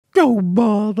Oh,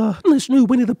 bother. This new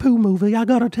Winnie the Pooh movie, I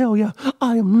gotta tell you,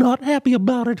 I am not happy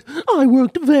about it. I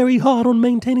worked very hard on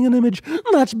maintaining an image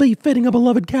that's befitting a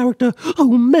beloved character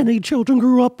who many children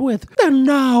grew up with. And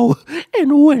now,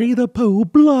 in Winnie the Pooh,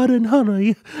 Blood and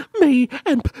Honey, me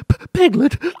and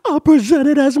Piglet are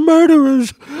presented as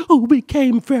murderers who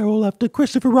became feral after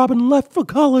Christopher Robin left for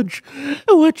college,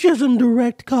 which is in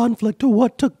direct conflict to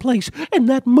what took place in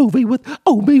that movie with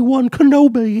Obi-Wan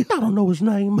Kenobi. I don't know his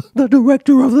name. The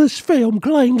director of this film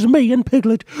claims me and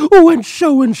Piglet went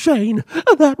so insane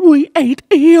that we ate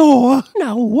Eeyore.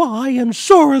 Now why in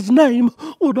Sora's name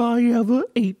would I ever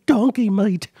eat donkey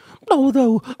meat?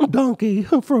 Although donkey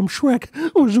from Shrek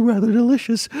was rather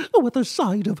delicious with a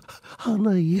side of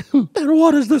honey. And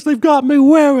what is this they've got me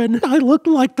wearing? I look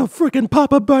like the frickin'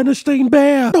 Papa Bernstein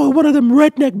bear, or one of them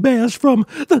redneck bears from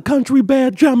the Country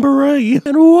Bear Jamboree.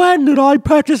 And when did I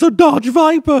purchase a Dodge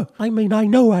Viper? I mean, I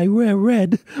know I wear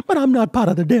red, but I'm not part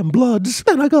of the damn Bloods.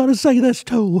 And I gotta say this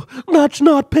too, that's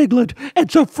not Piglet,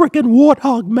 it's a frickin'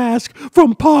 warthog mask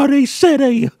from Party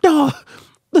City.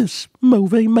 This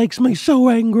movie makes me so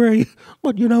angry,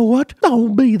 but you know what? I'll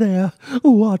be there,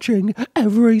 watching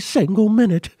every single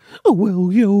minute.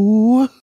 Will you?